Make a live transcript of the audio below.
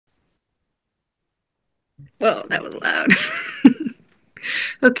Whoa, that was loud.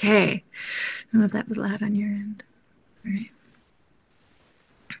 Okay. I don't know if that was loud on your end. All right.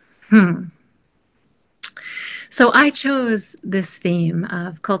 So I chose this theme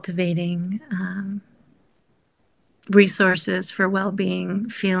of cultivating resources for well-being,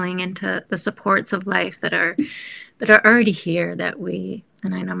 feeling into the supports of life that are already here that we,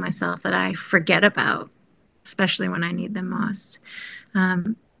 and I know myself, that I forget about, especially when I need them most.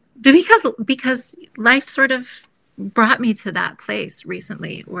 Um, because life sort of brought me to that place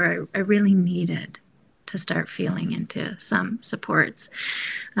recently where I really needed to start feeling into some supports.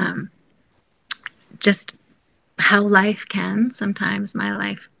 Um, just how life can sometimes, my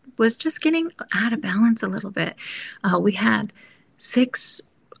life was just getting out of balance a little bit. We had 6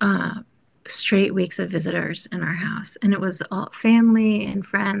 straight weeks of visitors in our house, and it was all family and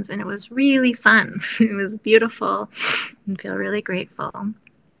friends, and it was really fun. It was beautiful and feel really grateful.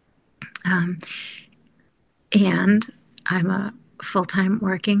 Um, and I'm a full-time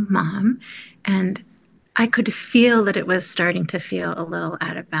working mom, and I could feel that it was starting to feel a little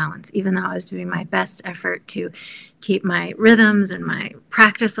out of balance, even though I was doing my best effort to keep my rhythms and my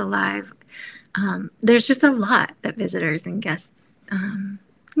practice alive. There's just a lot that visitors and guests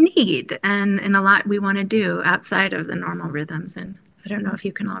need, and a lot we want to do outside of the normal rhythms. And I don't know if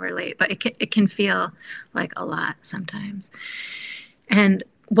you can all relate, but it can feel like a lot sometimes. And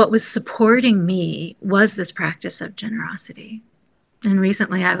what was supporting me was this practice of generosity. And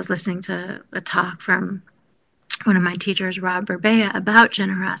recently I was listening to a talk from one of my teachers, Rob Burbea, about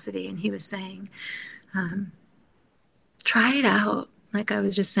generosity. And he was saying, um, try it out. Like I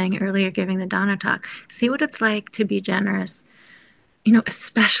was just saying earlier, giving the Donna talk, see what it's like to be generous,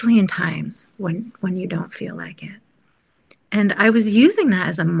 especially in times when you don't feel like it. And I was using that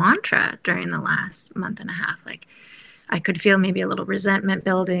as a mantra during the last month and a half. Like I could feel maybe a little resentment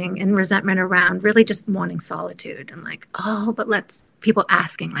building and resentment around really just wanting solitude and like, oh, but people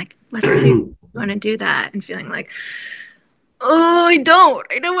asking, like, let's do, you want to do that? And feeling like, oh, I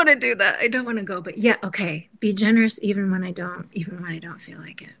don't want to do that. I don't want to go. But yeah, okay, be generous even when I don't feel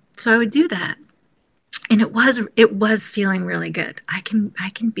like it. So I would do that. And it was feeling really good. I can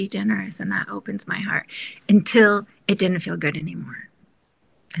be generous, and that opens my heart until it didn't feel good anymore.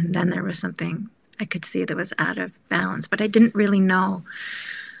 And then there was something I could see that was out of balance, but I didn't really know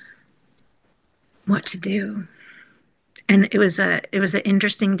what to do. And it was an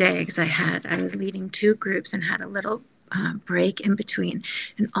interesting day because I was leading 2 groups and had a little break in between,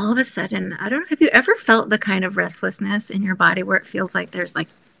 and all of a sudden, I don't know, have you ever felt the kind of restlessness in your body where it feels like there's like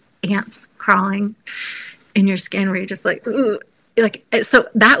ants crawling in your skin, where you're just like, ooh, like, so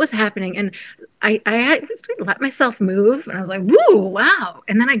that was happening, and I let myself move, and I was like, woo, wow,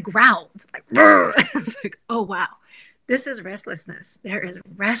 and then I growled like, I was like, oh wow, this is restlessness. There is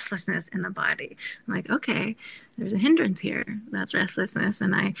restlessness in the body. I'm like, okay, there's a hindrance here. That's restlessness.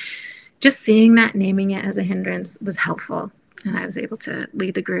 And I just seeing that, naming it as a hindrance was helpful. And I was able to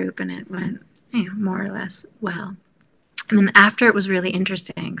lead the group, and it went, more or less well. And then after, it was really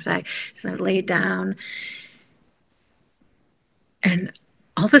interesting because I laid down, and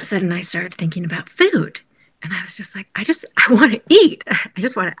all of a sudden I started thinking about food. And I was just like, I want to eat.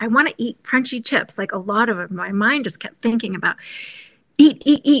 I want to eat crunchy chips. Like a lot of it, my mind just kept thinking about eat,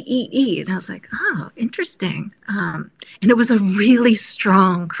 eat, eat, eat, eat. And I was like, oh, interesting. And it was a really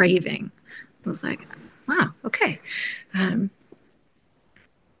strong craving. I was like, wow, okay. Um,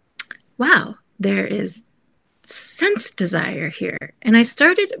 wow, there is sense desire here. And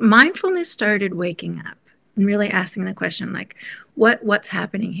mindfulness started waking up and really asking the question, like, what's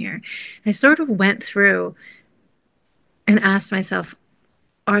happening here? And I sort of went through and asked myself,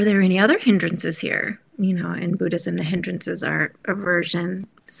 are there any other hindrances here? In Buddhism, the hindrances are aversion,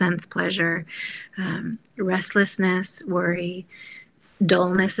 sense pleasure, restlessness, worry,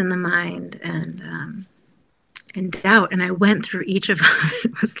 dullness in the mind, and doubt. And I went through each of them.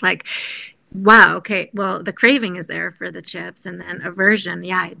 It was like, wow, okay, well, the craving is there for the chips, and then aversion.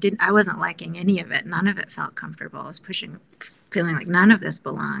 Yeah, I wasn't liking any of it. None of it felt comfortable. I was feeling like none of this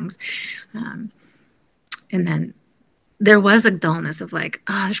belongs. And then there was a dullness of like,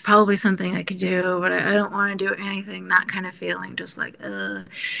 oh, there's probably something I could do, but I don't want to do anything. That kind of feeling, just like, ugh.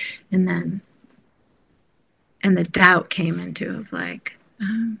 And the doubt came into of like,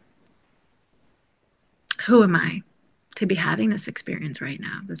 who am I to be having this experience right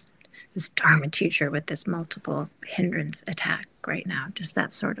now? This Dharma teacher with this multiple hindrance attack right now. Just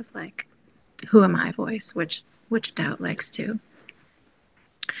that sort of like, who am I voice, which doubt likes to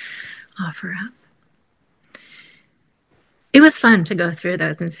offer up. It was fun to go through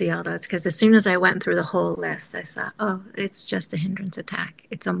those and see all those, because as soon as I went through the whole list, I saw, oh, it's just a hindrance attack.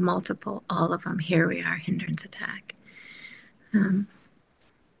 It's a multiple, all of them. Here we are, hindrance attack. And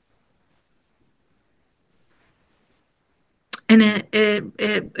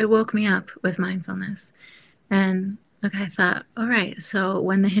it woke me up with mindfulness. And I thought, all right, so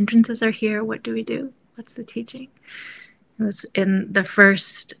when the hindrances are here, what do we do? What's the teaching? It was in the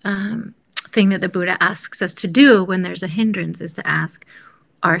first thing that the Buddha asks us to do when there's a hindrance is to ask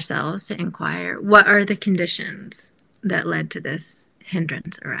ourselves, to inquire, what are the conditions that led to this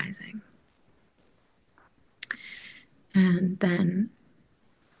hindrance arising? And then,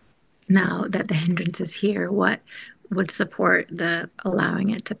 now that the hindrance is here, what would support the allowing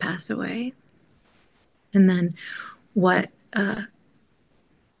it to pass away? And then what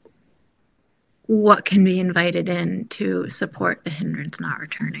can be invited in to support the hindrance not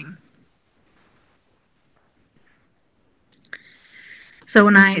returning? So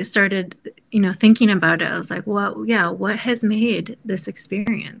when I started, thinking about it, I was like, well, yeah, what has made this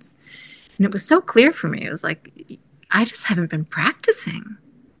experience? And it was so clear for me. It was like, I just haven't been practicing.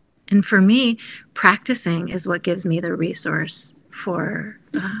 And for me, practicing is what gives me the resource for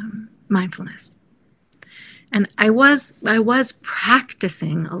mindfulness. And I was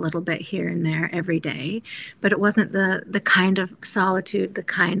practicing a little bit here and there every day, but it wasn't the kind of solitude, the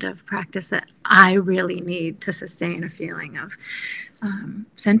kind of practice that I really need to sustain a feeling of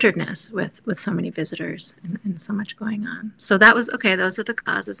centeredness with so many visitors and so much going on. So that was, okay, those are the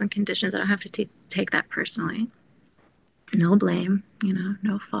causes and conditions. I don't have to take that personally. No blame,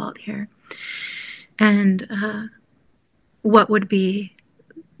 no fault here. And what would be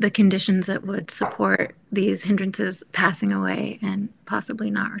the conditions that would support these hindrances passing away and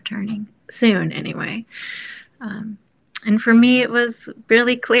possibly not returning soon anyway. And for me, it was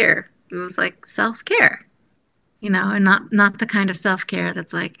really clear. It was like self-care, and not the kind of self-care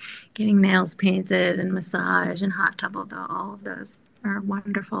that's like getting nails painted and massage and hot tub, although all of those are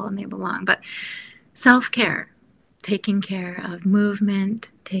wonderful and they belong. But self-care, taking care of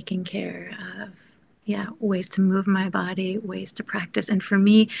movement, taking care of ways to move my body, ways to practice. And for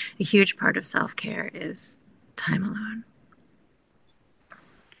me, a huge part of self-care is time alone.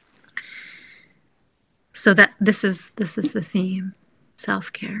 So that this is the theme,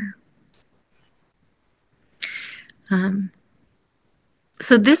 self-care.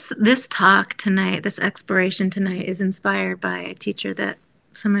 So this talk tonight, this exploration tonight, is inspired by a teacher that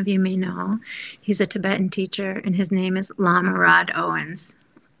some of you may know. He's a Tibetan teacher, and his name is Lama Rod Owens.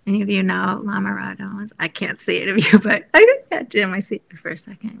 Any of you know Lama Rod Owens? I can't see it of you, but Jim, I see you for a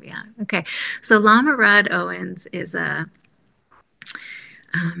second. Yeah, okay. So Lama Rod Owens is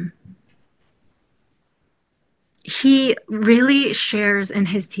he really shares in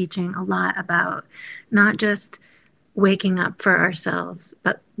his teaching a lot about not just waking up for ourselves,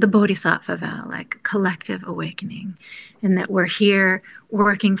 but the bodhisattva vow, like collective awakening, and that we're here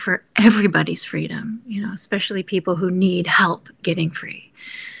working for everybody's freedom, especially people who need help getting free.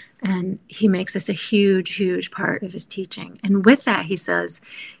 And he makes this a huge, huge part of his teaching. And with that, he says,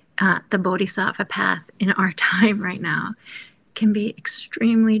 the bodhisattva path in our time right now can be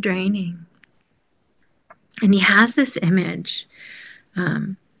extremely draining. And he has this image,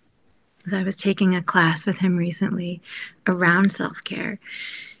 as I was taking a class with him recently around self-care.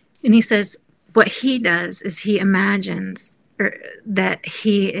 And he says what he does is he imagines that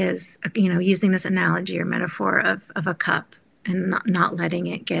he is, using this analogy or metaphor of a cup, and not letting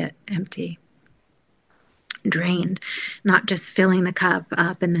it get empty, drained, not just filling the cup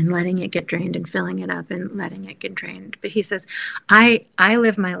up and then letting it get drained and filling it up and letting it get drained. But he says, I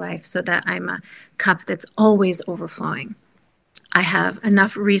live my life so that I'm a cup that's always overflowing. I have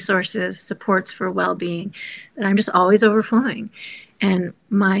enough resources, supports for well-being, that I'm just always overflowing. And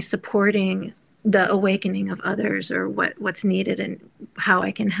my supporting the awakening of others, or what's needed and how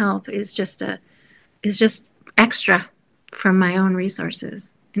I can help, is just extra from my own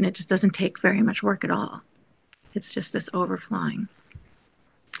resources. And it just doesn't take very much work at all. It's just this overflowing.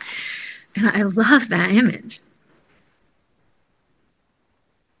 And I love that image.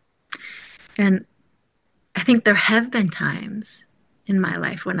 And I think there have been times in my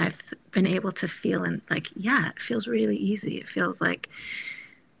life when I've been able to feel it feels really easy. It feels like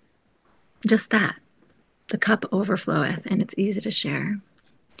just that. The cup overfloweth and it's easy to share.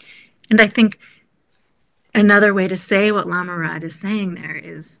 And I think another way to say what Lama Rod is saying there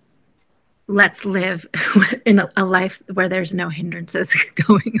is, let's live in a life where there's no hindrances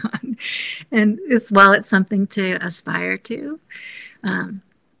going on. And while it's something to aspire to,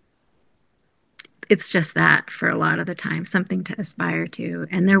 it's just that for a lot of the time, something to aspire to.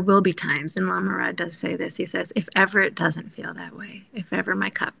 And there will be times, and Lama Ra does say this, he says, if ever it doesn't feel that way, if ever my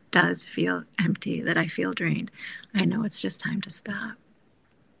cup does feel empty, that I feel drained, I know it's just time to stop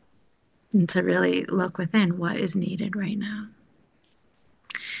and to really look within what is needed right now.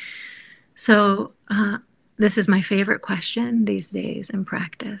 So this is my favorite question these days in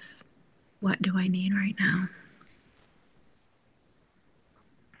practice. What do I need right now?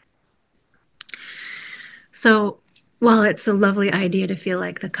 So while it's a lovely idea to feel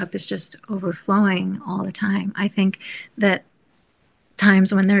like the cup is just overflowing all the time, I think that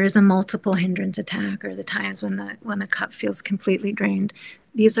times when there is a multiple hindrance attack, or the times when the cup feels completely drained,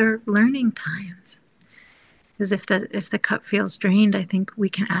 these are learning times. Because if the cup feels drained, I think we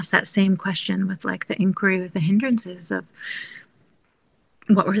can ask that same question with like the inquiry with the hindrances of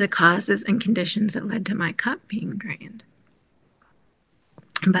what were the causes and conditions that led to my cup being drained.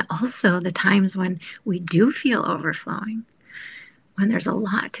 But also the times when we do feel overflowing, when there's a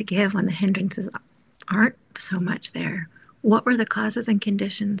lot to give, when the hindrances aren't so much there, what were the causes and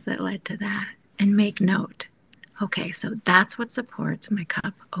conditions that led to that? And make note. Okay, so that's what supports my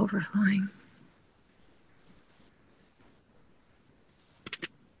cup overflowing.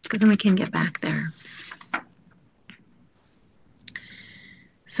 Because then we can get back there.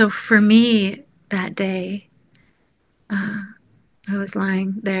 So for me, that day, I was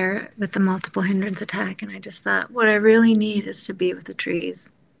lying there with the multiple hindrance attack, and I just thought, what I really need is to be with the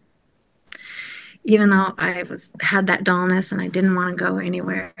trees. Even though I had that dullness and I didn't want to go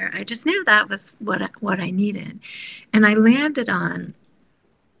anywhere, I just knew that was what I needed. And I landed on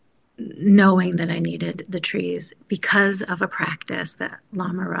knowing that I needed the trees because of a practice that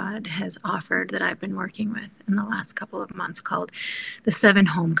Lama Rod has offered that I've been working with in the last couple of months called the 7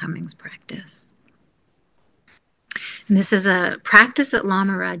 Homecomings practice. And this is a practice that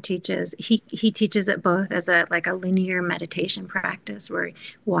Lama Rod teaches. He teaches it both as a linear meditation practice where he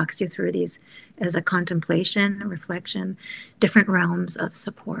walks you through these as a contemplation, a reflection, different realms of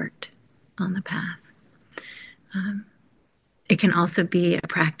support on the path. It can also be a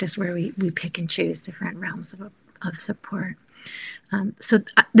practice where we pick and choose different realms of support. So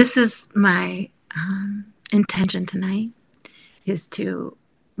this is my intention tonight, is to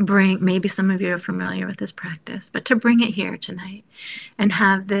bring, maybe some of you are familiar with this practice, but to bring it here tonight and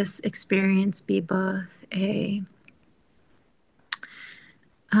have this experience be both a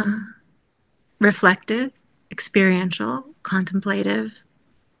reflective, experiential, contemplative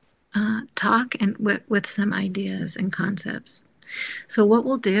talk, and with some ideas and concepts. So what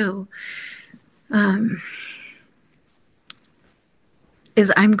we'll do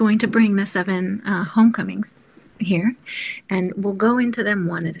is I'm going to bring the 7 homecomings here, and we'll go into them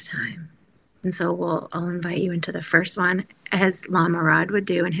one at a time. And so I'll invite you into the first one, as Lama Rod would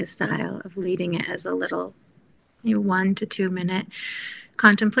do in his style of leading it as a little 1 to 2 minute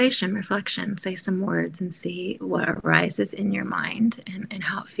contemplation, reflection. Say some words and see what arises in your mind and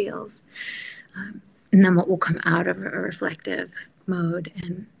how it feels. And then what will come out of a reflective mode,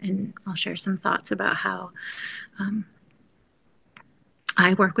 and I'll share some thoughts about how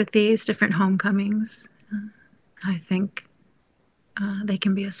I work with these different homecomings. I think they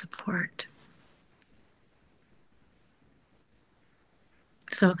can be a support.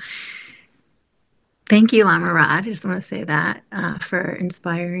 So thank you, Lama Rod. I just want to say that for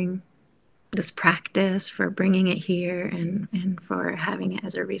inspiring this practice, for bringing it here, and for having it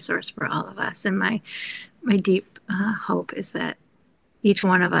as a resource for all of us. And my deep hope is that each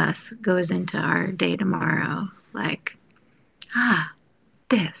one of us goes into our day tomorrow like,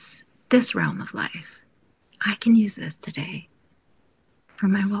 this realm of life, I can use this today for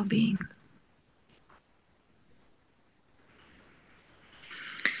my well-being.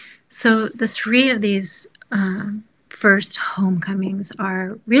 So the 3 of these first homecomings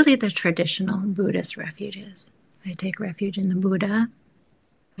are really the traditional Buddhist refuges. I take refuge in the Buddha.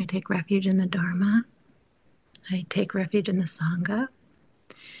 I take refuge in the Dharma. I take refuge in the Sangha.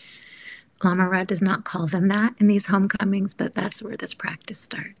 Lama Ra does not call them that in these homecomings, but that's where this practice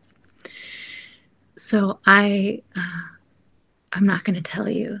starts. So I'm not going to tell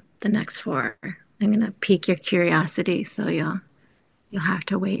you the next 4. I'm going to pique your curiosity, so you'll have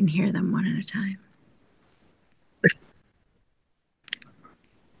to wait and hear them one at a time.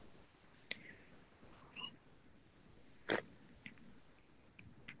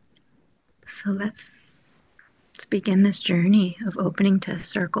 So let's begin this journey of opening to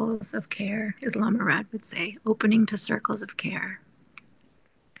circles of care, as Lama Rod would say, opening to circles of care.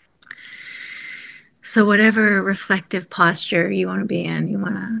 So whatever reflective posture you want to be in, you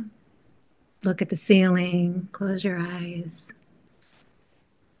want to look at the ceiling, close your eyes,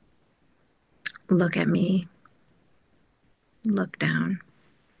 look at me, look down.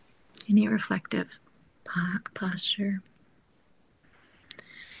 Any reflective posture.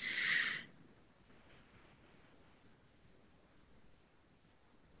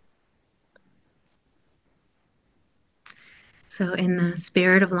 So, in the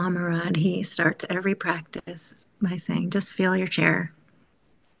spirit of Lama Rod, he starts every practice by saying, just feel your chair.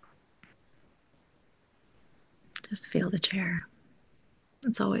 Just feel the chair.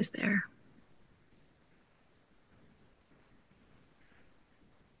 It's always there.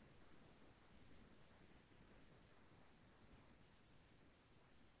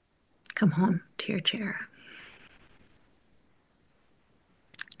 Come home to your chair.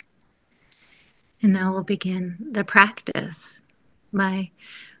 And now we'll begin the practice by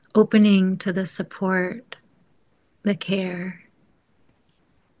opening to the support, the care,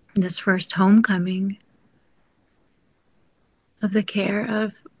 this first homecoming of the care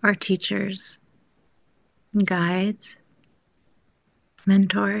of our teachers, guides,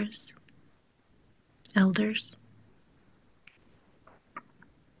 mentors, elders.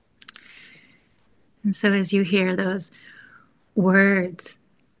 And so as you hear those words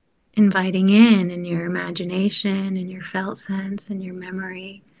inviting in your imagination, in your felt sense, in your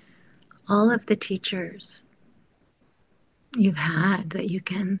memory, all of the teachers you've had that you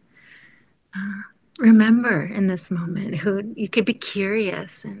can remember in this moment, who you could be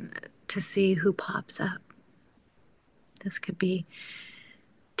curious and to see who pops up. This could be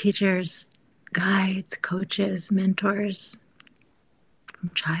teachers, guides, coaches, mentors from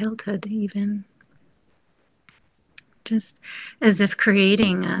childhood even. Just as if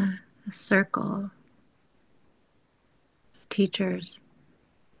creating a circle. Teachers.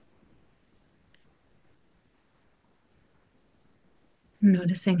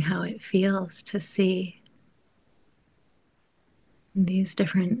 Noticing how it feels to see these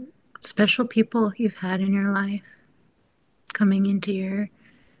different special people you've had in your life coming into your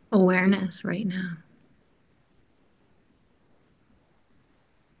awareness right now.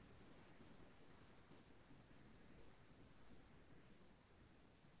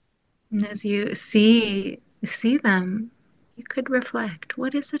 And as you see them, you could reflect,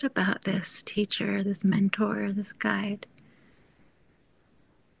 what is it about this teacher, this mentor, this guide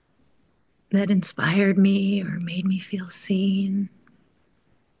that inspired me or made me feel seen,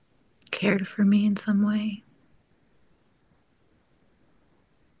 cared for me in some way?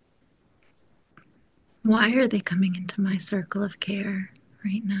 Why are they coming into my circle of care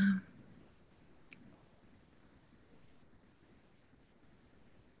right now?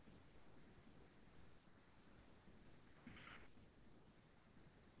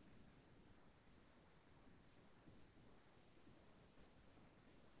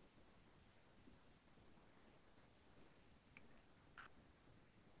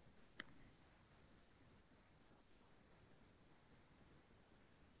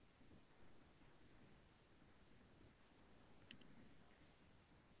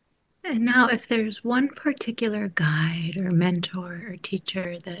 And now, if there's one particular guide or mentor or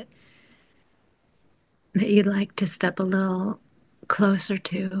teacher that you'd like to step a little closer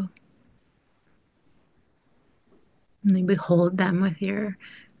to, and then behold them with your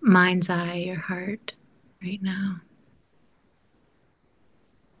mind's eye, your heart right now.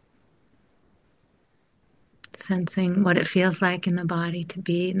 Sensing what it feels like in the body to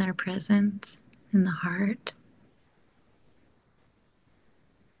be in their presence, in the heart.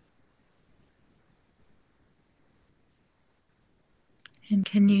 And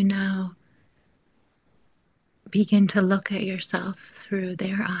can you now begin to look at yourself through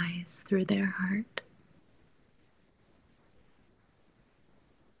their eyes, through their heart?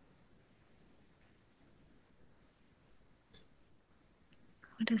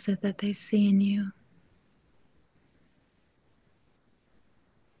 What is it that they see in you?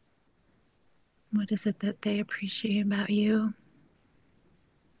 What is it that they appreciate about you?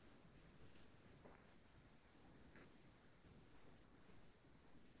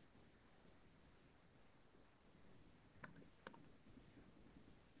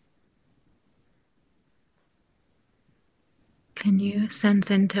 Can you sense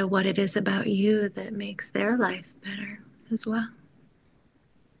into what it is about you that makes their life better as well?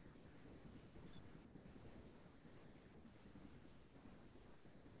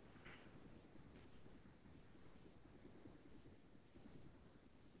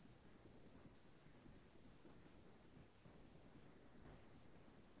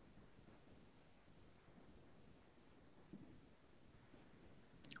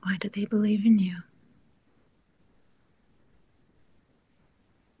 Why do they believe in you?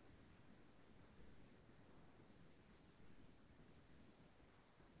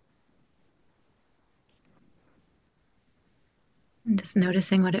 And just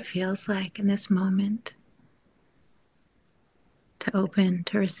noticing what it feels like in this moment to open,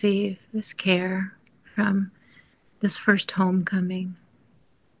 to receive this care from this first homecoming,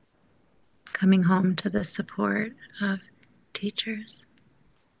 coming home to the support of teachers.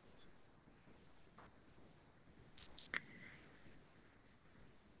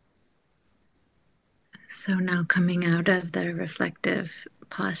 So now coming out of the reflective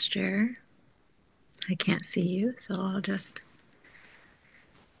posture, I can't see you, so I'll just,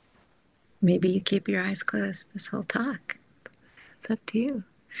 maybe you keep your eyes closed this whole talk. It's up to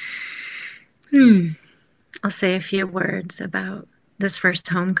you. I'll say a few words about this first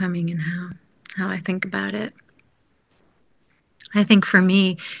homecoming and how I think about it. I think for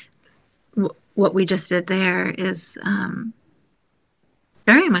me, what we just did there is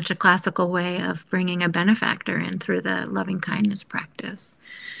very much a classical way of bringing a benefactor in through the loving kindness practice.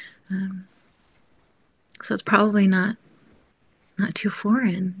 So it's probably not too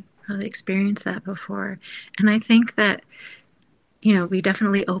foreign. I've experienced that before. And I think that, we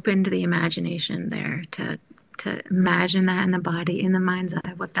definitely opened the imagination there to imagine that in the body, in the mind's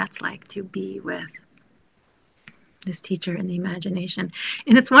eye, what that's like to be with this teacher in the imagination.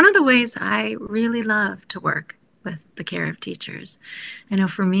 And it's one of the ways I really love to work with the care of teachers. I know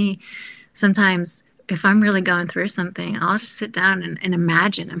for me, sometimes if I'm really going through something, I'll just sit down and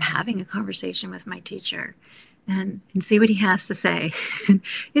imagine I'm having a conversation with my teacher and see what he has to say.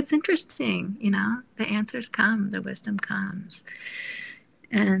 It's interesting, the answers come, the wisdom comes.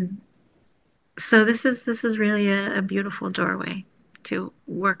 And so this is really a beautiful doorway to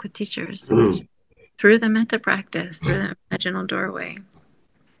work with teachers. Through the metta practice, through the imaginal doorway.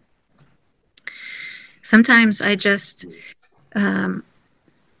 Sometimes I just,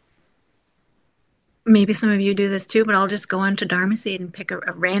 maybe some of you do this too, but I'll just go onto Dharma Seed and pick a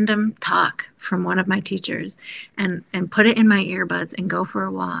random talk from one of my teachers and put it in my earbuds and go for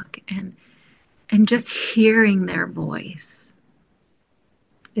a walk. And just hearing their voice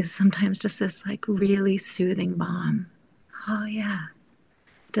is sometimes just this like really soothing balm. Oh yeah.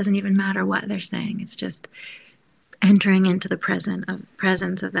 It doesn't even matter what they're saying. It's just entering into the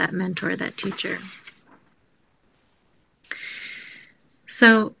presence of that mentor, that teacher.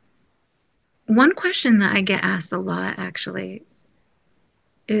 So one question that I get asked a lot actually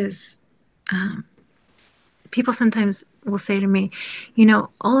is people sometimes will say to me,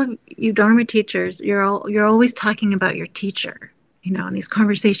 all of you Dharma teachers, you're always talking about your teacher, and these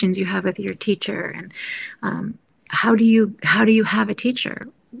conversations you have with your teacher, and how do you have a teacher?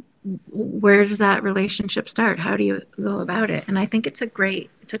 Where does that relationship start? How do you go about it? And I think it's a great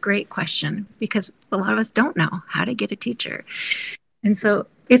question, because a lot of us don't know how to get a teacher. And so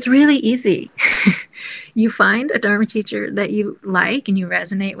it's really easy. You find a Dharma teacher that you like and you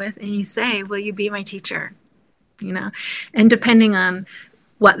resonate with, and you say, will you be my teacher? And depending on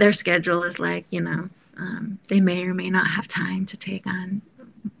what their schedule is like, they may or may not have time to take on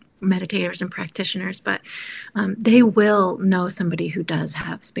meditators and practitioners, but they will know somebody who does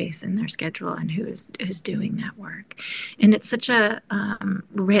have space in their schedule and who is doing that work. And it's such a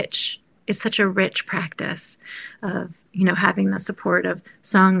rich practice of having the support of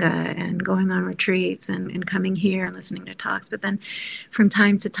Sangha and going on retreats and coming here and listening to talks. But then from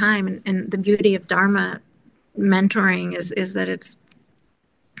time to time, and the beauty of Dharma mentoring is that it's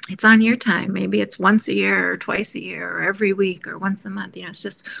on your time. Maybe it's once a year or twice a year or every week or once a month. It's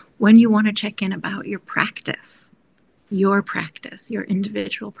just when you want to check in about your practice, your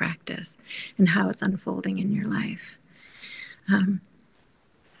individual practice, and how it's unfolding in your life.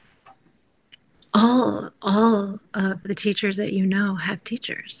 All of the teachers that have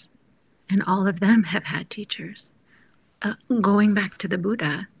teachers, and all of them have had teachers. Going back to the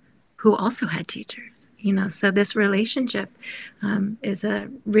Buddha, who also had teachers, so this relationship is a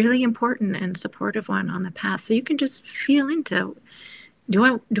really important and supportive one on the path. So you can just feel into, do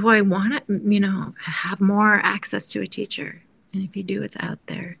I want to, have more access to a teacher? And if you do, it's out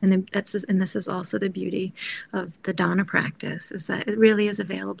there. And then this is also the beauty of the Dana practice, is that it really is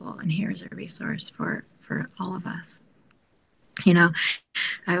available. And here is a resource for all of us.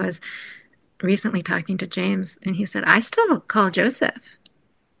 I was recently talking to James, and he said, I still call Joseph.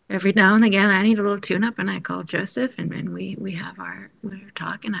 Every now and again, I need a little tune-up, and I call Joseph, and we have our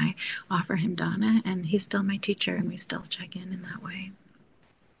talk, and I offer him Dana, and he's still my teacher, and we still check in that way.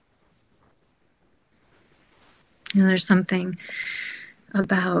 There's something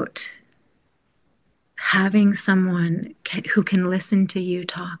about having someone who can listen to you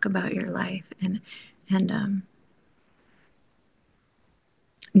talk about your life, and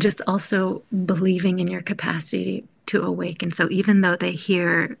just also believing in your capacity to awaken. So even though they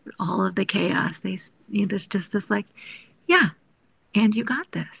hear all of the chaos, there's just this like, yeah, and you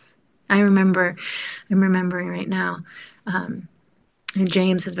got this. I'm remembering right now, and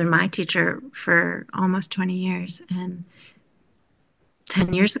James has been my teacher for almost 20 years. And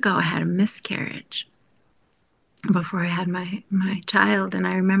 10 years ago, I had a miscarriage before I had my child. And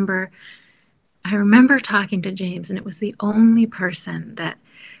I remember talking to James, and it was the only person that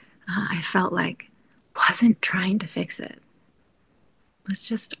I felt like wasn't trying to fix it, was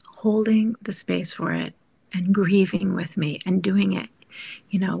just holding the space for it and grieving with me and doing it,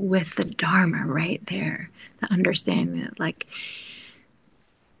 with the Dharma right there, the understanding that, like,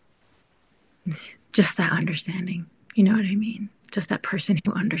 just that understanding, you know what I mean? Just that person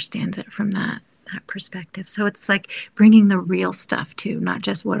who understands it from that perspective. So it's like bringing the real stuff too, not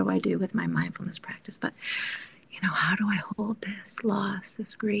just what do I do with my mindfulness practice, but, how do I hold this loss,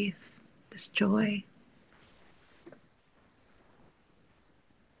 this grief, this joy?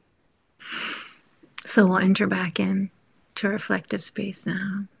 So we'll enter back in to reflective space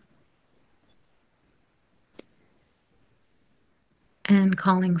now. And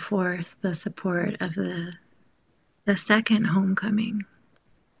calling forth the support of the second homecoming,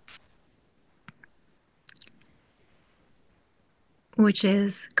 which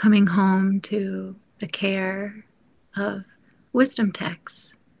is coming home to the care of wisdom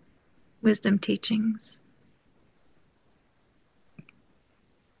texts, wisdom teachings.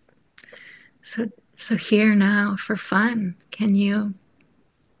 So here now for fun, can you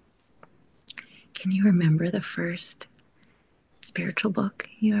remember the first spiritual book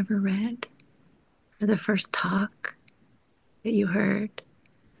you ever read? Or the first talk that you heard?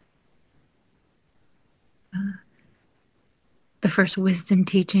 The first wisdom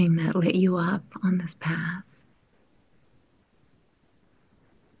teaching that lit you up on this path?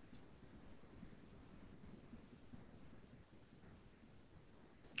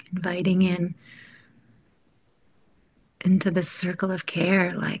 Inviting into this circle of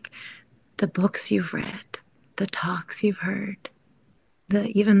care, like the books you've read, the talks you've heard,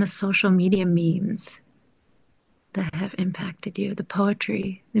 even the social media memes that have impacted you, the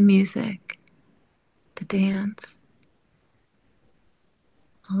poetry, the music, the dance,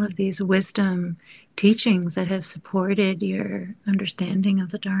 all of these wisdom teachings that have supported your understanding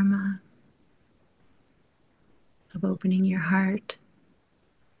of the Dharma, of opening your heart.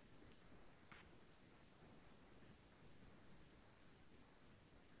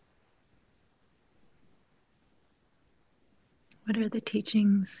 What are the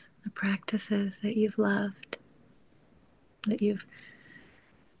teachings, the practices that you've loved, that you've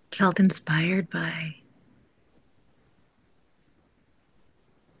felt inspired by?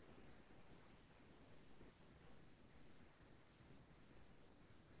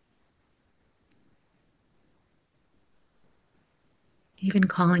 Even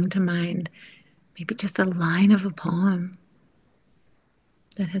calling to mind maybe just a line of a poem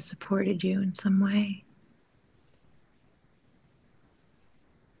that has supported you in some way.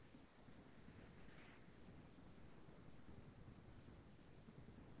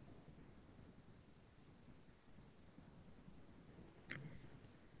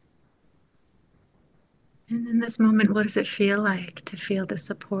 And in this moment, what does it feel like to feel the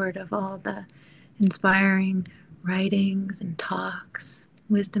support of all the inspiring writings and talks,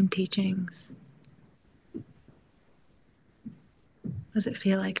 wisdom teachings? What does it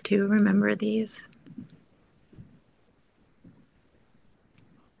feel like to remember these?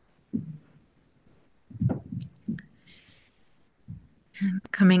 And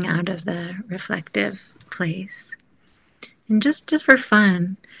coming out of the reflective place. And just for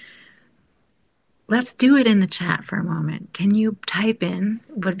fun, let's do it in the chat for a moment. Can you type in?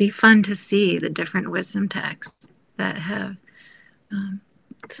 It would be fun to see the different wisdom texts that have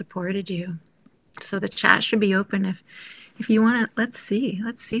supported you. So the chat should be open if you want to. Let's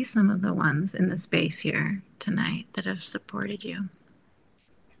see some of the ones in the space here tonight that have supported you.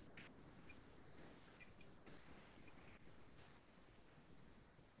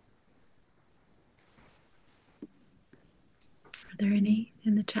 Are there any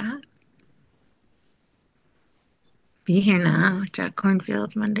in the chat? Be Here Now, Jack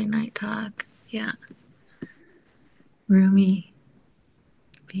Cornfield's Monday Night Talk. Yeah. Rumi,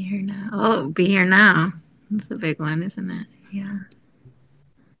 Be Here Now. Oh, Be Here Now. That's a big one, isn't it? Yeah.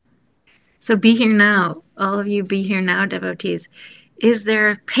 So Be Here Now, all of you Be Here Now devotees, is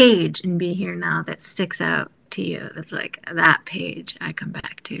there a page in Be Here Now that sticks out to you? That's like that page I come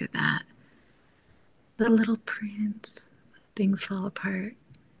back to, that. The Little Prince, Things Fall Apart.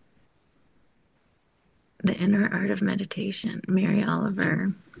 The Inner Art of Meditation, Mary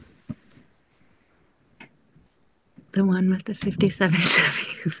Oliver. The one with the 57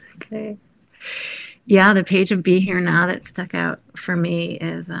 Chevys. Okay. Yeah, the page of Be Here Now that stuck out for me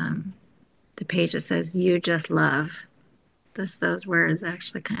is the page that says, "You just love." Those words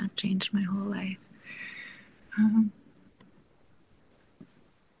actually kind of changed my whole life.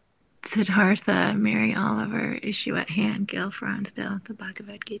 Siddhartha, Mary Oliver, issue at hand, Gil Fronsdale, the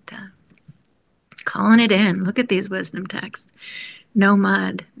Bhagavad Gita. Calling it in. Look at these wisdom texts. No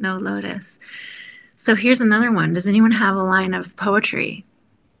mud, no lotus. So here's another one. Does anyone have a line of poetry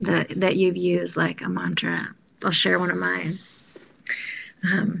that you've used like a mantra? I'll share one of mine.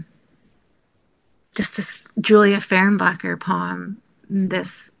 Just this Julia Fehrenbacher poem.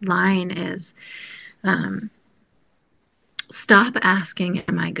 This line is, stop asking,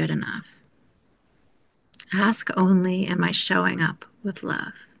 am I good enough? Ask only, am I showing up with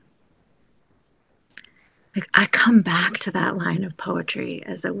love? Like, I come back to that line of poetry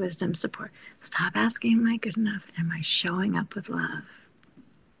as a wisdom support. Stop asking, am I good enough? Am I showing up with love?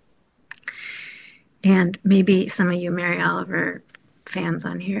 And maybe some of you Mary Oliver fans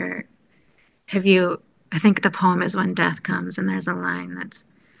on here, I think the poem is When Death Comes, and there's a line that's,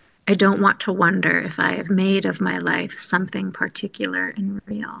 I don't want to wonder if I have made of my life something particular and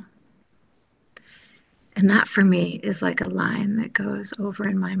real. And that for me is like a line that goes over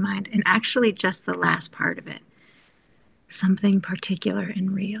in my mind. And actually just the last part of it, something particular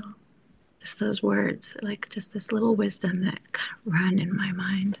and real. Just those words, like just this little wisdom that kind of run in my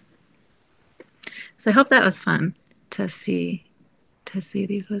mind. So I hope that was fun to see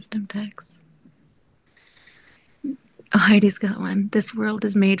these wisdom texts. Oh, Heidi's got one. This world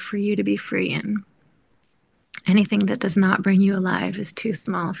is made for you to be free in. Anything that does not bring you alive is too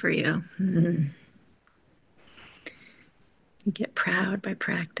small for you. You get proud by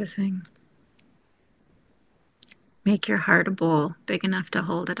practicing. Make your heart a bowl big enough to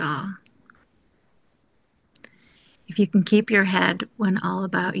hold it all. If you can keep your head when all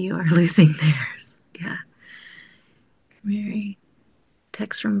about you are losing theirs. Yeah. Mary.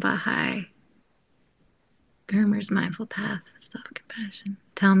 Text from Baha'i. Germer's Mindful Path of Self-Compassion.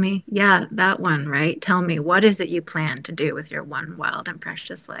 Tell me, yeah, that one, right? Tell me, what is it you plan to do with your one wild and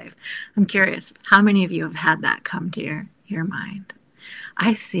precious life? I'm curious, how many of you have had that come to your mind?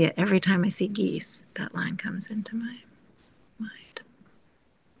 I see it every time I see geese. That line comes into my mind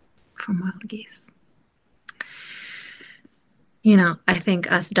from wild geese. You know, I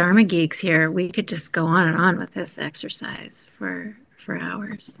think us Dharma geeks here, we could just go on and on with this exercise for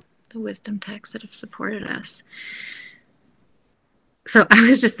hours. The wisdom texts that have supported us. So I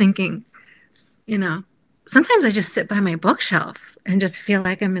was just thinking, you know, sometimes I just sit by my bookshelf and just feel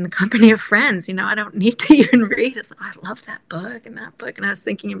like I'm in the company of friends. You know, I don't need to even read. It's like, oh, I love that book and that book. And I was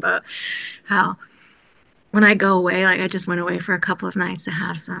thinking about how when I go away, like I just went away for a couple of nights to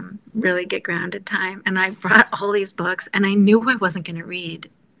have some really get grounded time. And I brought all these books and I knew I wasn't going to read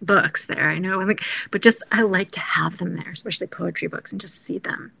books there. I knew I wasn't, but just I like to have them there, especially poetry books, and just see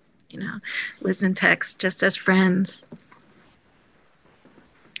them, you know, wisdom texts just as friends.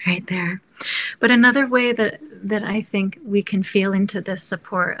 Right there. But another way that I think we can feel into this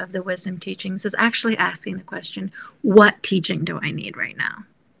support of the wisdom teachings is actually asking the question, what teaching do I need right now?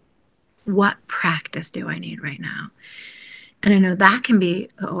 What practice do I need right now? And I know that can be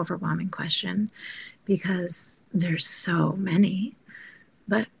an overwhelming question because there's so many,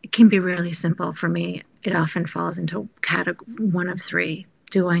 but it can be really simple. For me, it often falls into one of three.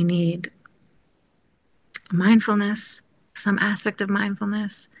 Do I need mindfulness, some aspect of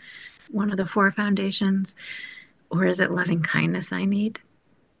mindfulness, one of the four foundations, or is it loving kindness I need,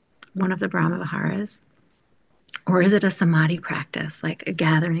 one of the Brahma Viharas, or is it a samadhi practice, like a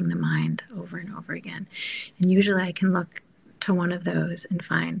gathering the mind over and over again? And usually I can look to one of those and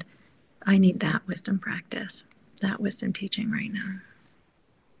find I need that wisdom practice, that wisdom teaching right now.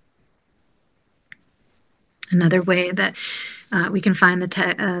 Another way that we can find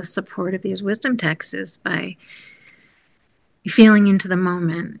the support of these wisdom texts is by feeling into the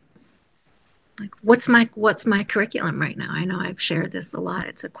moment. Like, what's my curriculum right now? I know I've shared this a lot.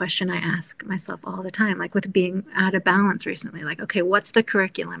 It's a question I ask myself all the time, like with being out of balance recently. Like, okay, what's the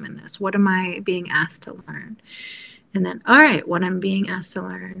curriculum in this? What am I being asked to learn? And then, all right, what I'm being asked to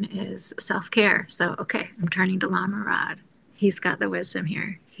learn is self-care. So, okay, I'm turning to Lama Rod. He's got the wisdom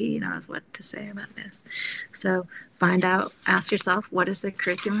here. He knows what to say about this. So find out, ask yourself, what is the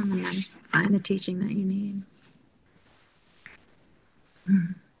curriculum? And then find the teaching that you need.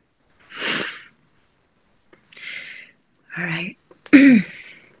 All right.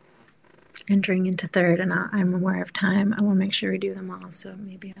 Entering into third, and I'm aware of time. I will make sure we do them all, so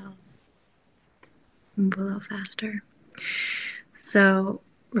maybe I'll move a little faster. So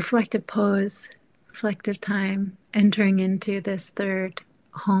reflective reflective time, entering into this third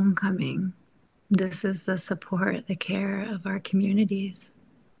homecoming, This is the support, the care of our communities.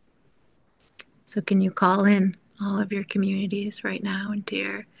 So can you call in all of your communities right now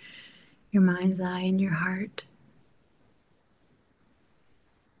into your mind's eye and your heart?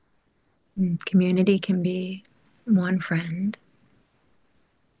 And community can be one friend,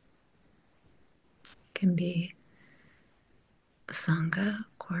 can be a sangha,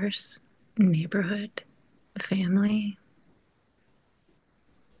 of course, neighborhood, family.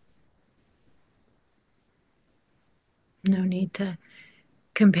 No need to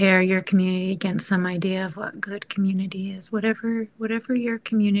compare your community against some idea of what good community is. Whatever your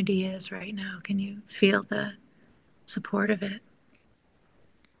community is right now, can you feel the support of it?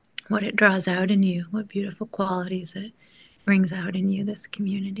 What it draws out in you, what beautiful qualities it brings out in you, this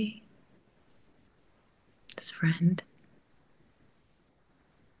community, this friend.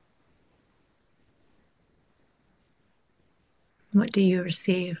 What do you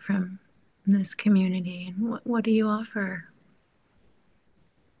receive from this community, and what do you offer?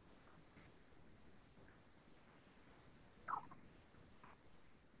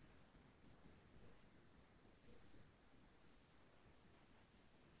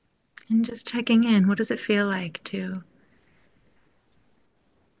 And just checking in, what does it feel like to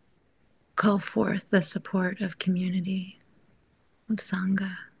call forth the support of community, of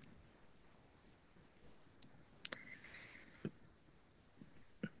sangha?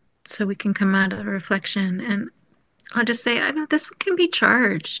 So we can come out of reflection, and I'll just say, I know this can be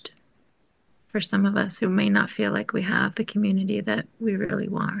charged for some of us who may not feel like we have the community that we really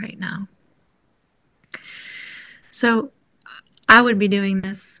want right now. So I would be doing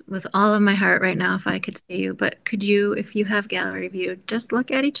this with all of my heart right now if I could see you, but could you, if you have gallery view, just look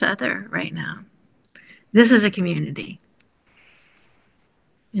at each other right now? This is a community.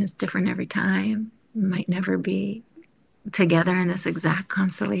 It's different every time. We might never be together in this exact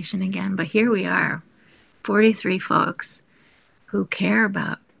constellation again, but here we are, 43 folks who care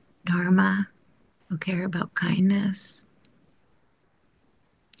about Dharma, who care about kindness,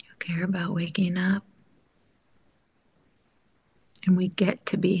 who care about waking up. And we get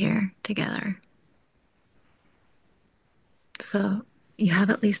to be here together. So you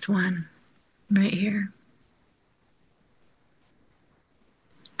have at least one right here.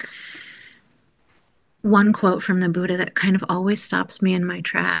 One quote from the Buddha that kind of always stops me in my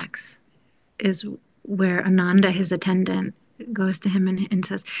tracks is where Ananda, his attendant, goes to him and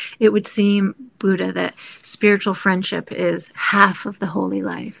says, it would seem, Buddha, that spiritual friendship is half of the holy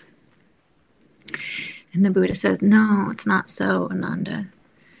life. And the Buddha says, no, it's not so, Ananda.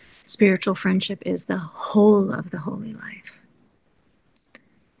 Spiritual friendship is the whole of the holy life.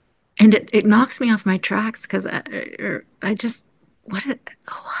 And it knocks me off my tracks because I just,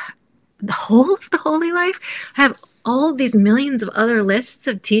 the whole of the holy life? I have all these millions of other lists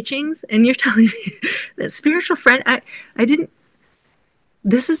of teachings, and you're telling me that spiritual friend, I didn't,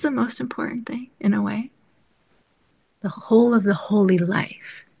 this is the most important thing in a way. The whole of the holy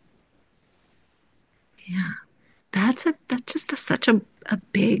life. Yeah. That's just such a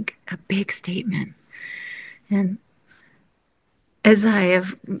big statement. And as I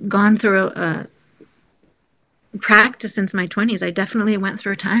have gone through a practice since my 20s, I definitely went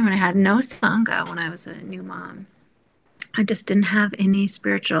through a time when I had no sangha when I was a new mom. I just didn't have any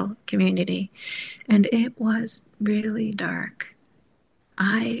spiritual community, and it was really dark.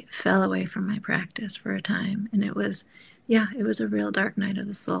 I fell away from my practice for a time, and it was a real dark night of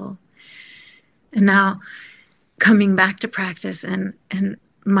the soul. And now coming back to practice, and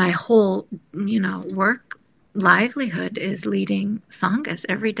my whole, work livelihood is leading sanghas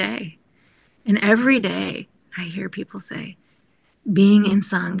every day. And every day I hear people say, being in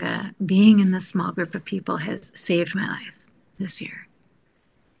sangha, being in this small group of people has saved my life this year.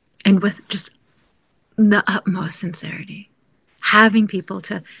 And with just the utmost sincerity, having people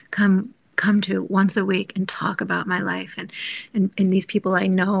to come to once a week and talk about my life, and these people I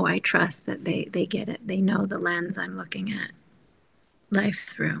know, I trust that they get it. They know the lens I'm looking at life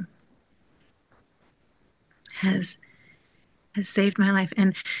through has saved my life.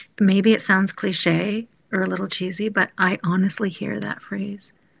 And maybe it sounds cliche or a little cheesy, but I honestly hear that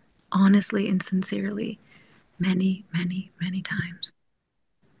phrase, honestly and sincerely, many, many, many times.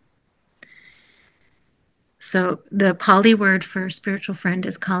 So the Pali word for spiritual friend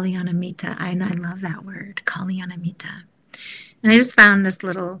is Kalyanamitta, and I love that word, Kalyanamitta. And I just found this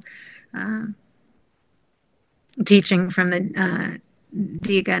little teaching from the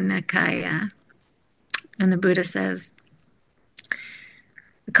Digha Nikaya, and the Buddha says,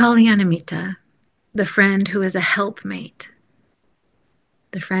 Kalyanamitta, the friend who is a helpmate,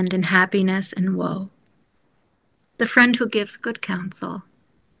 the friend in happiness and woe, the friend who gives good counsel,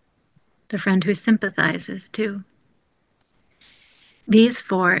 the friend who sympathizes too. These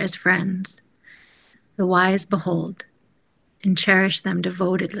four as friends, the wise behold and cherish them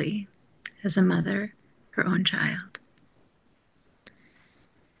devotedly as a mother her own child.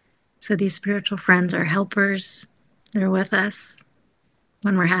 So these spiritual friends are helpers. They're with us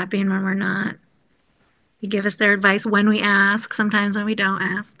when we're happy and when we're not. They give us their advice when we ask, sometimes when we don't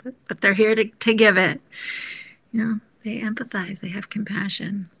ask, but they're here to give it. You know, they empathize, they have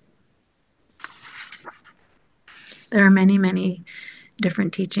compassion. There are many, many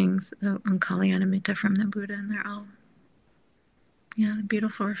different teachings on Kalyanamitta from the Buddha, and they're all,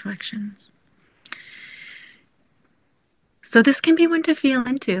 beautiful reflections. So this can be one to feel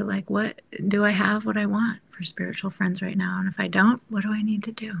into, like, what do I have what I want for spiritual friends right now? And if I don't, what do I need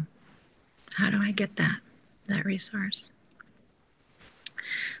to do? How do I get that resource?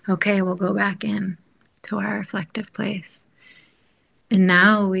 Okay, we'll go back in to our reflective place. And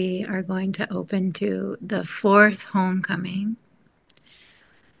now we are going to open to the fourth homecoming,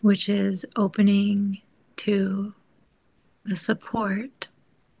 which is opening to the support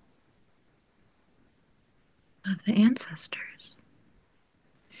of the ancestors.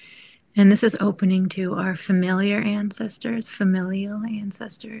 And this is opening to our familiar ancestors, familial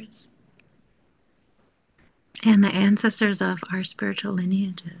ancestors, and the ancestors of our spiritual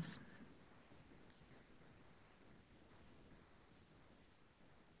lineages.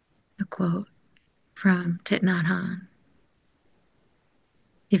 A quote from Thich Nhat Hanh.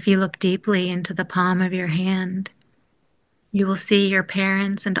 If you look deeply into the palm of your hand, you will see your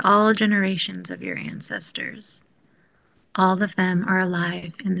parents and all generations of your ancestors. All of them are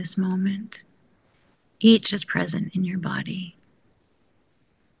alive in this moment. Each is present in your body.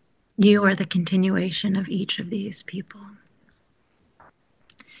 You are the continuation of each of these people.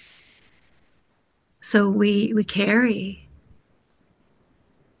 So we carry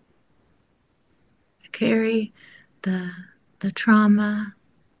the trauma,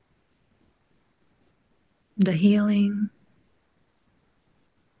 the healing,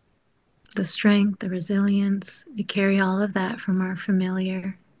 the strength, the resilience. We carry all of that from our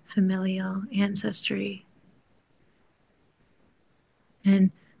familial ancestry.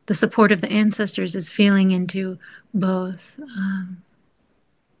 And the support of the ancestors is feeling into both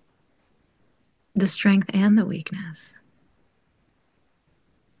the strength and the weakness.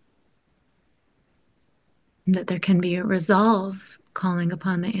 And that there can be a resolve calling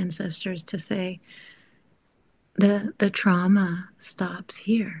upon the ancestors to say, the trauma stops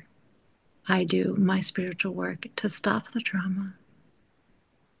here. I do my spiritual work to stop the trauma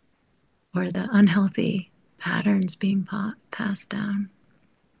or the unhealthy patterns being passed down.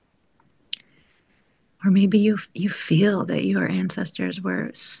 Or maybe you feel that your ancestors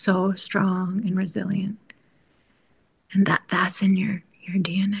were so strong and resilient, and that's in your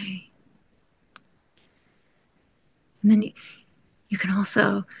DNA. And then you can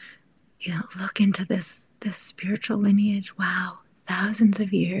also look into this spiritual lineage. Wow, thousands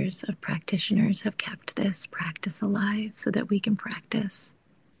of years of practitioners have kept this practice alive so that we can practice.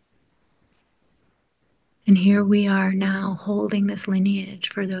 And here we are now holding this lineage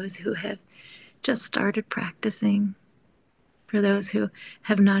for those who have just started practicing, for those who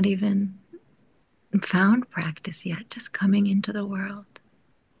have not even found practice yet, just coming into the world,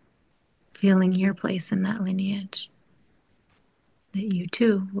 feeling your place in that lineage, that you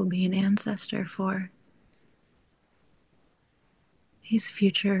too will be an ancestor for these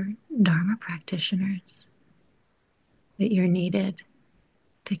future Dharma practitioners, that you're needed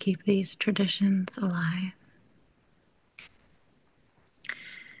to keep these traditions alive.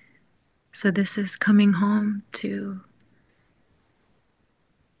 So this is coming home to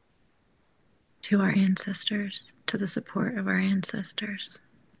our ancestors, to the support of our ancestors.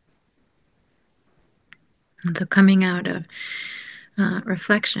 And so coming out of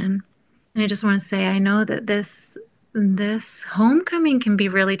reflection, and I just want to say, I know that this homecoming can be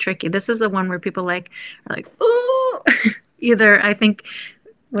really tricky. This is the one where people are like, oh, either I think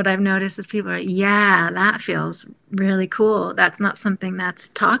what I've noticed is people are like, yeah, that feels really cool. That's not something that's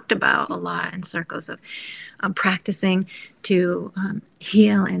talked about a lot in circles of practicing to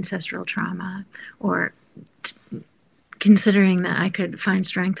heal ancestral trauma, or considering that I could find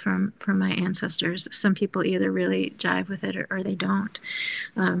strength from my ancestors. Some people either really jive with it or they don't.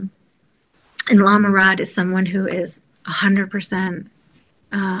 And Lama Rod is someone who is 100%.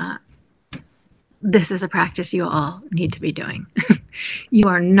 This is a practice you all need to be doing. You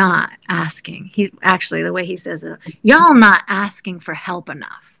are not asking. He actually, the way he says it, y'all not asking for help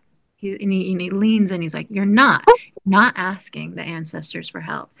enough. He leans in. He's like, you're not asking the ancestors for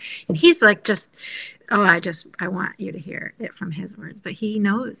help. And he's like, just oh, I want you to hear it from his words. But he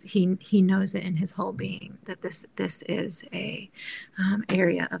knows, he knows it in his whole being that this is a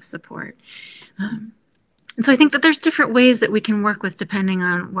area of support. And so I think that there's different ways that we can work with depending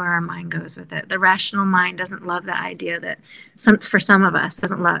on where our mind goes with it. The rational mind doesn't love the idea that for some of us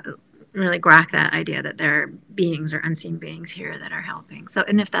doesn't really grok that idea that there are beings or unseen beings here that are helping. So,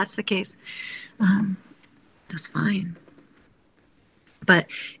 and if that's the case, that's fine. But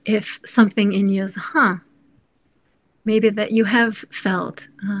if something in you is, maybe that you have felt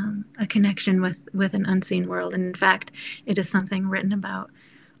a connection with an unseen world, and in fact, it is something written about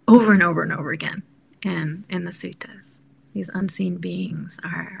over and over and over again in the suttas. These unseen beings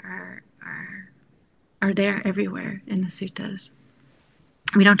are there everywhere in the suttas.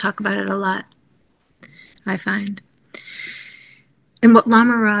 We don't talk about it a lot, I find. And what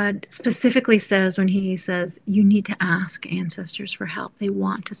Lama Rod specifically says when he says, you need to ask ancestors for help. They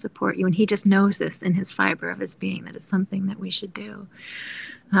want to support you. And he just knows this in his fiber of his being, that it's something that we should do.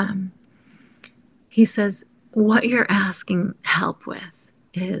 He says, what you're asking help with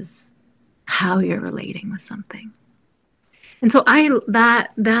is how you're relating with something. And so I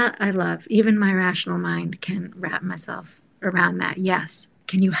love. Even my rational mind can wrap myself around that. Yes.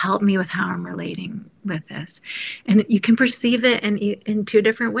 Can you help me with how I'm relating with this? And you can perceive it in two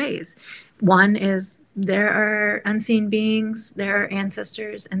different ways. One is there are unseen beings, there are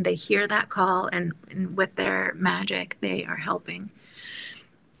ancestors, and they hear that call, and with their magic, they are helping.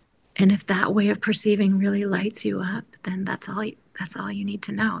 And if that way of perceiving really lights you up, then that's all you need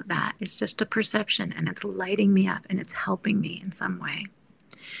to know. That is just a perception, and it's lighting me up, and it's helping me in some way.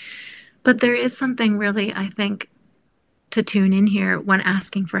 But there is something really, I think, to tune in here when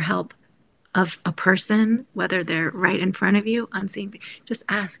asking for help of a person, whether they're right in front of you, unseen, just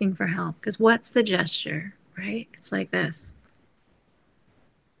asking for help. Because what's the gesture, right? It's like this.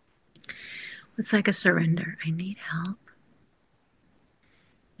 It's like a surrender. I need help.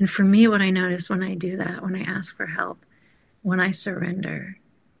 And for me, what I notice when I do that, when I ask for help, when I surrender,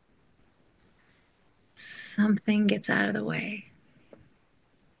 something gets out of the way.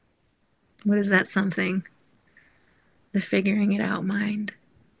 What is that something? The figuring it out mind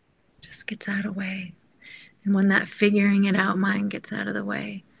just gets out of the way. And when that figuring it out mind gets out of the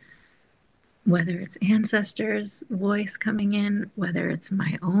way, whether it's ancestors' voice coming in, whether it's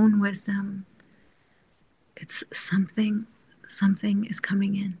my own wisdom, it's something is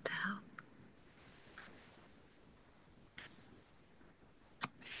coming in to help.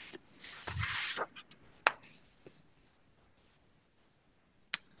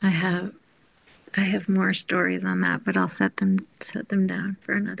 I have more stories on that, but I'll set them down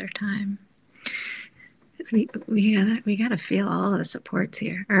for another time. We gotta feel all of the supports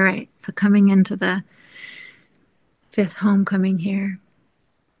here. All right, so coming into the fifth homecoming here.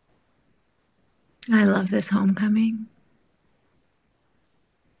 I love this homecoming.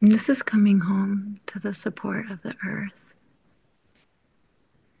 And this is coming home to the support of the earth.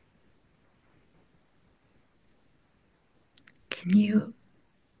 Can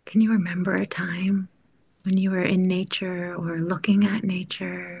you remember a time when you were in nature or looking at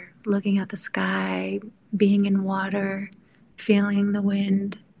nature, looking at the sky, being in water, feeling the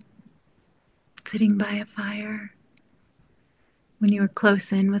wind, sitting by a fire, when you were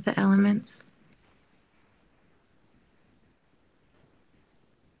close in with the elements?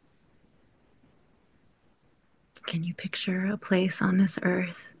 Can you picture a place on this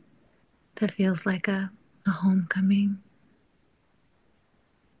earth that feels like a homecoming?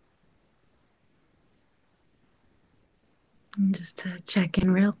 And just to check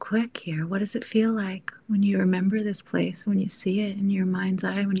in real quick here, what does it feel like when you remember this place, when you see it in your mind's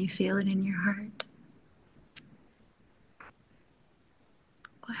eye, when you feel it in your heart?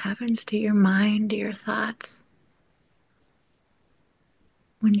 What happens to your mind, to your thoughts,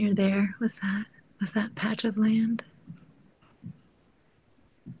 when you're there with that patch of land?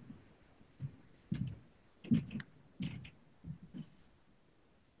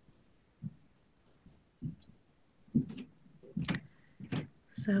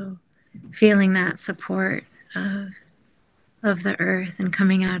 So feeling that support of the earth and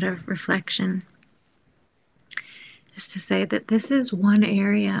coming out of reflection. Just to say that this is one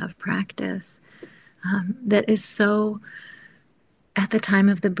area of practice that is so, at the time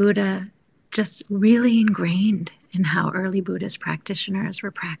of the Buddha, just really ingrained in how early Buddhist practitioners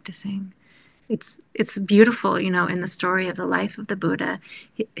were practicing. It's beautiful, in the story of the life of the Buddha.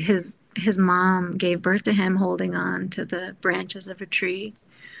 His mom gave birth to him holding on to the branches of a tree.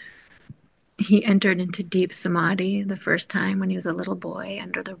 He entered into deep samadhi the first time when he was a little boy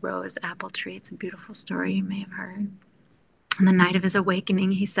under the rose apple tree. It's a beautiful story you may have heard. On the night of his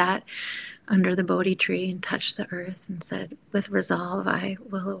awakening, he sat under the Bodhi tree and touched the earth and said, "With resolve, I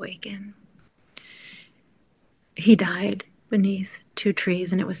will awaken." He died beneath two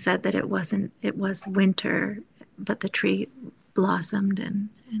trees, and it was said that it was winter, but the tree blossomed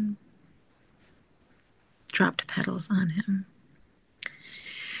and dropped petals on him.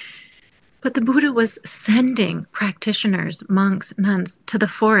 But the Buddha was sending practitioners, monks, nuns to the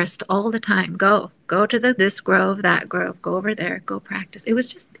forest all the time. Go to this grove, that grove, go over there, go practice. It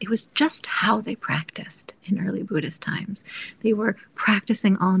was just how they practiced in early Buddhist times. They were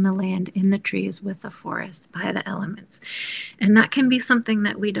practicing on the land, in the trees, with the forest, by the elements. And that can be something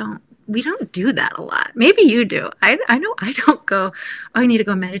that we don't do that a lot. Maybe you do. I know I don't go, oh, I need to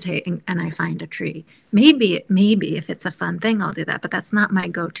go meditate and I find a tree. Maybe if it's a fun thing, I'll do that, but that's not my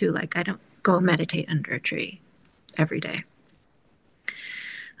go-to. Like, I don't go meditate under a tree every day.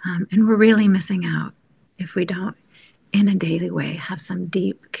 And we're really missing out if we don't, in a daily way, have some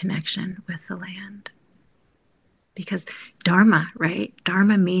deep connection with the land. Because Dharma, right?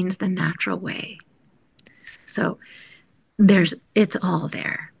 Dharma means the natural way. So it's all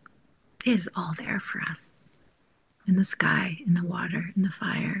there. It is all there for us. In the sky, in the water, in the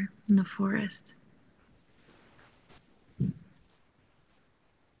fire, in the forest.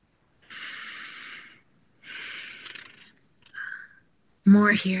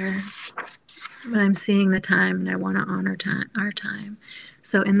 More here, but I'm seeing the time and I want to honor our time.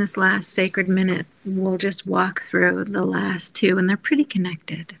 So in this last sacred minute, we'll just walk through the last two, and they're pretty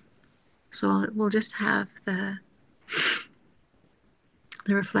connected. So we'll just have the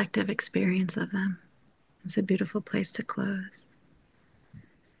reflective experience of them. It's a beautiful place to close.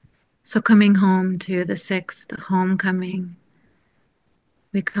 So coming home to the sixth, the homecoming,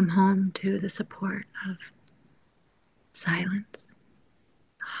 we come home to the support of silence.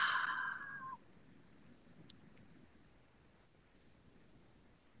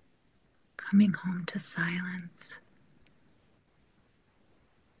 Coming home to silence.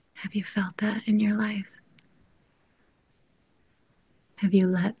 Have you felt that in your life? Have you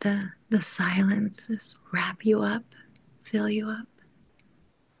let the silence just wrap you up, fill you up?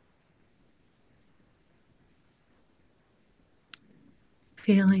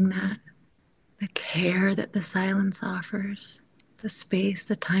 Feeling that, the care that the silence offers, the space,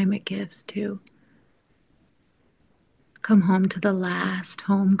 the time it gives to come home to the last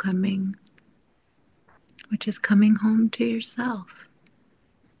homecoming, which is coming home to yourself.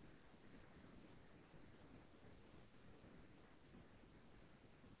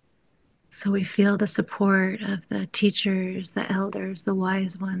 So we feel the support of the teachers, the elders, the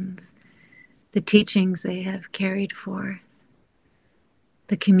wise ones, the teachings they have carried forth,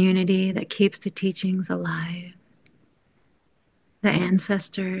 the community that keeps the teachings alive, the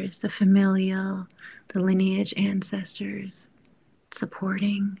ancestors, the familial, the lineage ancestors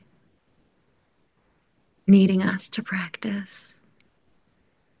supporting, needing us to practice.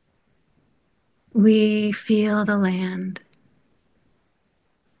 We feel the land.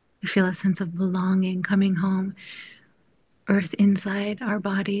 We feel a sense of belonging coming home, earth inside our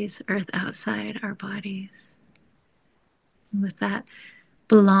bodies, earth outside our bodies. And with that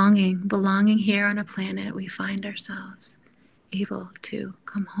belonging here on a planet, we find ourselves able to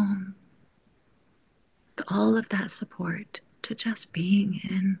come home with all of that support, to just being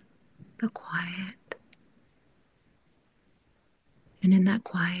in the quiet. And in that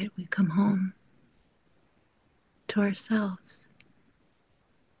quiet, we come home to ourselves.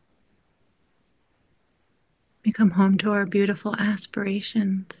 We come home to our beautiful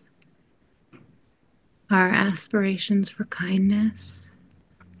aspirations, our aspirations for kindness,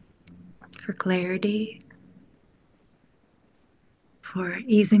 for clarity, for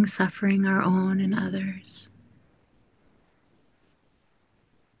easing suffering, our own and others.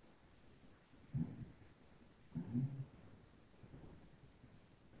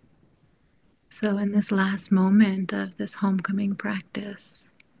 So in this last moment of this homecoming practice,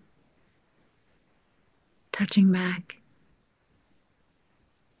 touching back,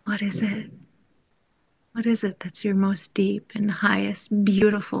 what is it? What is it that's your most deep and highest,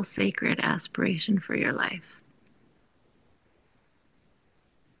 beautiful, sacred aspiration for your life?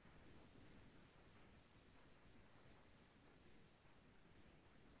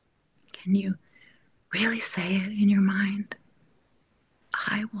 Can you really say it in your mind?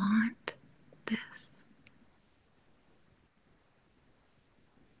 I want this.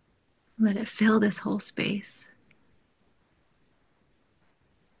 Let it fill this whole space.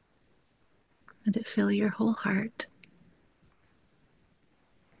 Let it fill your whole heart.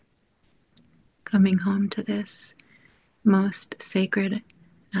 Coming home to this most sacred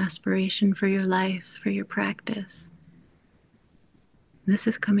aspiration for your life, for your practice. This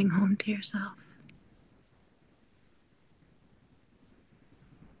is coming home to yourself.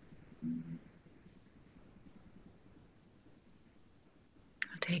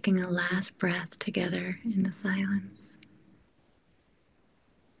 Taking a last breath together in the silence.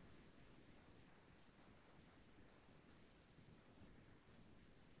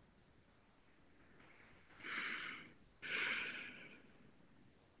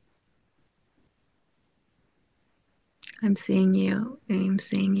 I'm seeing you. I'm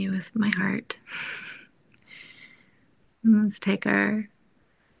seeing you with my heart. And let's take our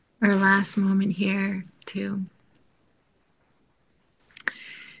last moment here to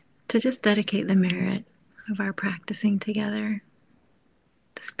just dedicate the merit of our practicing together.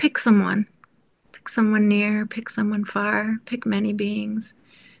 Just pick someone. Pick someone near, pick someone far, pick many beings.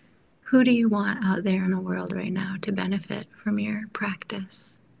 Who do you want out there in the world right now to benefit from your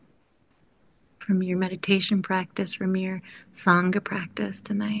practice? From your meditation practice, from your Sangha practice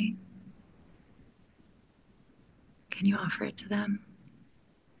tonight? Can you offer it to them?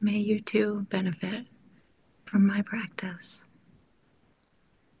 May you too benefit from my practice.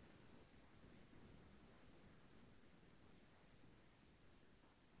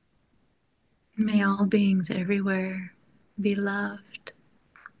 May all beings everywhere be loved.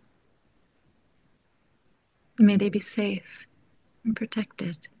 May they be safe and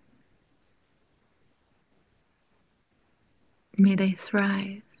protected. May they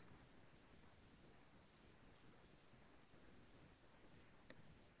thrive.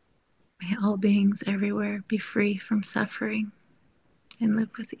 May all beings everywhere be free from suffering and live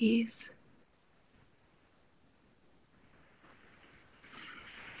with ease.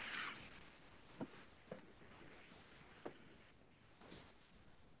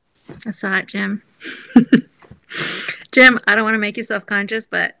 I saw it, Jim. Jim, I don't want to make you self-conscious,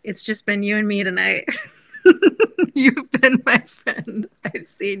 but it's just been you and me tonight. You've been my friend. I've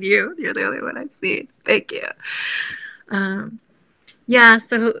seen you. You're the only one I've seen. Thank you. Yeah,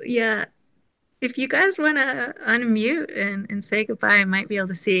 if you guys want to unmute and say goodbye, I might be able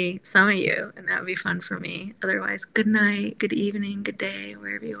to see some of you, and that would be fun for me. Otherwise, good night, good evening, good day,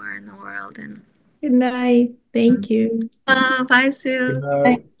 wherever you are in the world. And good night. Thank you. Bye, Sue.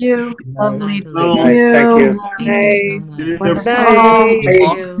 Thank you. Lovely. Thank you. Thank you so much. Wonderful Thank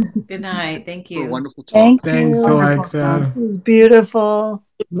talk. you. Good night. Thank For a you. wonderful talk. Thank Thanks, you. Alexa. This is beautiful.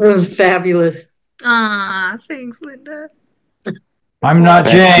 It was fabulous. Aw, thanks, Linda. I'm not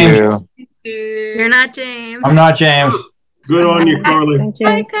James. You're not James. I'm not James. Good on you, Carly. Thank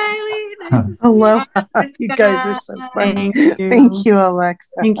Hi, you. Kylie. Nice to see Hello. You guys are so funny. Thank you,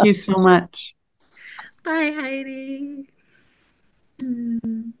 Alexa. Thank you so much. you. Bye, Heidi.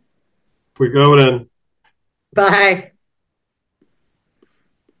 We go then. Bye.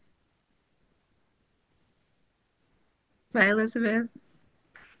 Bye, Elizabeth.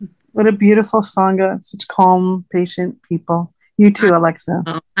 What a beautiful Sangha. Such calm, patient people. You too, Alexa.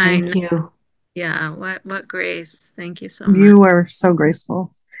 Oh, I know. Thank you. Yeah, what grace. Thank you so much. You are so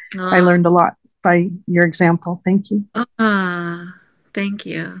graceful. I learned a lot by your example. Thank you. Thank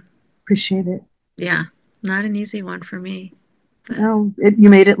you. Appreciate it. Yeah, not an easy one for me. But... No, you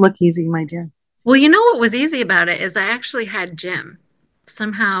made it look easy, my dear. Well, you know what was easy about it is I actually had Jim.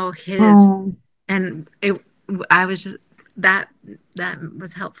 Somehow and I was just that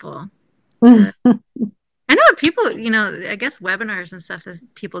was helpful. I know people, I guess webinars and stuff that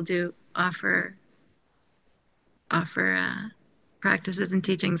people do offer practices and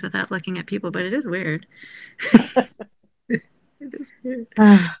teachings without looking at people, but it is weird. It is weird.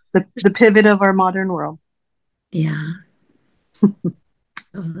 The pivot of our modern world. Yeah.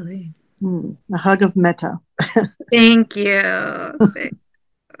 Totally. A hug of metta. Thank you.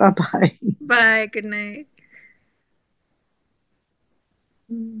 Bye-bye. Bye. Good night.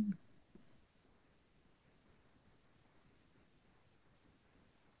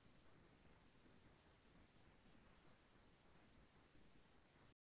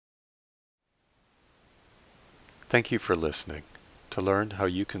 Thank you for listening. To learn how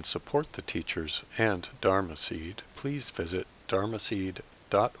you can support the teachers and Dharma Seed, please visit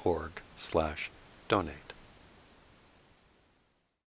dharmaseed.org/donate.